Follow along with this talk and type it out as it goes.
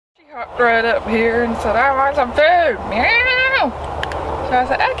Hopped right up here and said, I want some food. Meow. So I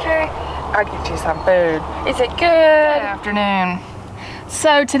said, okay, I'll get you some food. Is it good afternoon?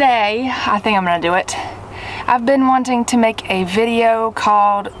 So today, I think I'm gonna do it. I've been wanting to make a video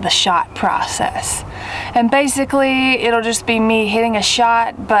called The Shot Process. And basically, it'll just be me hitting a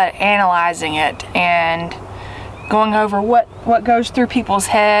shot, but analyzing it and going over what goes through people's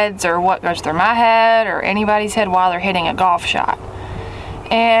heads or what goes through my head or anybody's head while they're hitting a golf shot.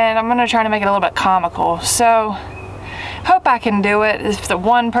 And I'm gonna try to make it a little bit comical. So, hope I can do it. It's the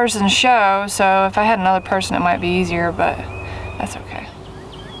one person show, so if I had another person it might be easier, but that's okay.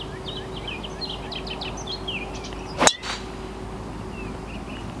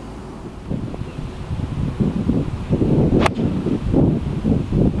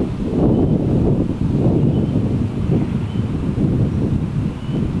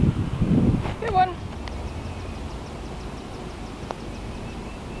 Good one.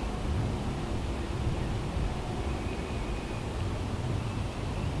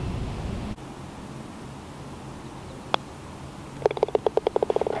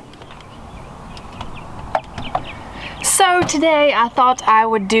 So today I thought I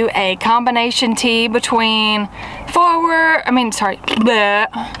would do a combination tee between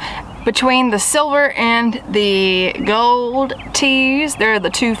between the silver and the gold tees. They're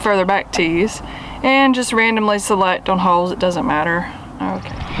the two further back tees. And just randomly select on holes, it doesn't matter.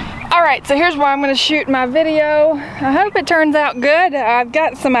 Okay. Alright, so here's where I'm going to shoot my video. I hope it turns out good. I've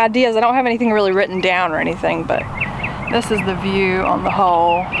got some ideas. I don't have anything really written down or anything, but this is the view on the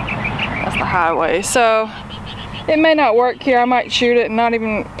hole. That's the highway. So it may not work here. I might shoot it and not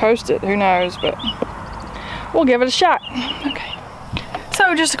even post it. Who knows, but we'll give it a shot. Okay.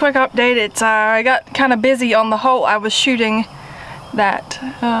 So just a quick update. I got kind of busy on the hole I was shooting that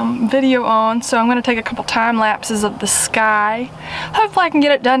video on, so I'm going to take a couple time lapses of the sky. Hopefully I can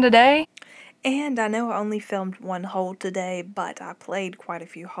get it done today. And I know I only filmed one hole today, but I played quite a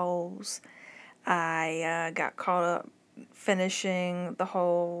few holes. I got caught up finishing the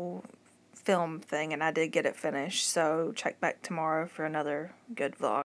whole film thing, and I did get it finished, so check back tomorrow for another good vlog.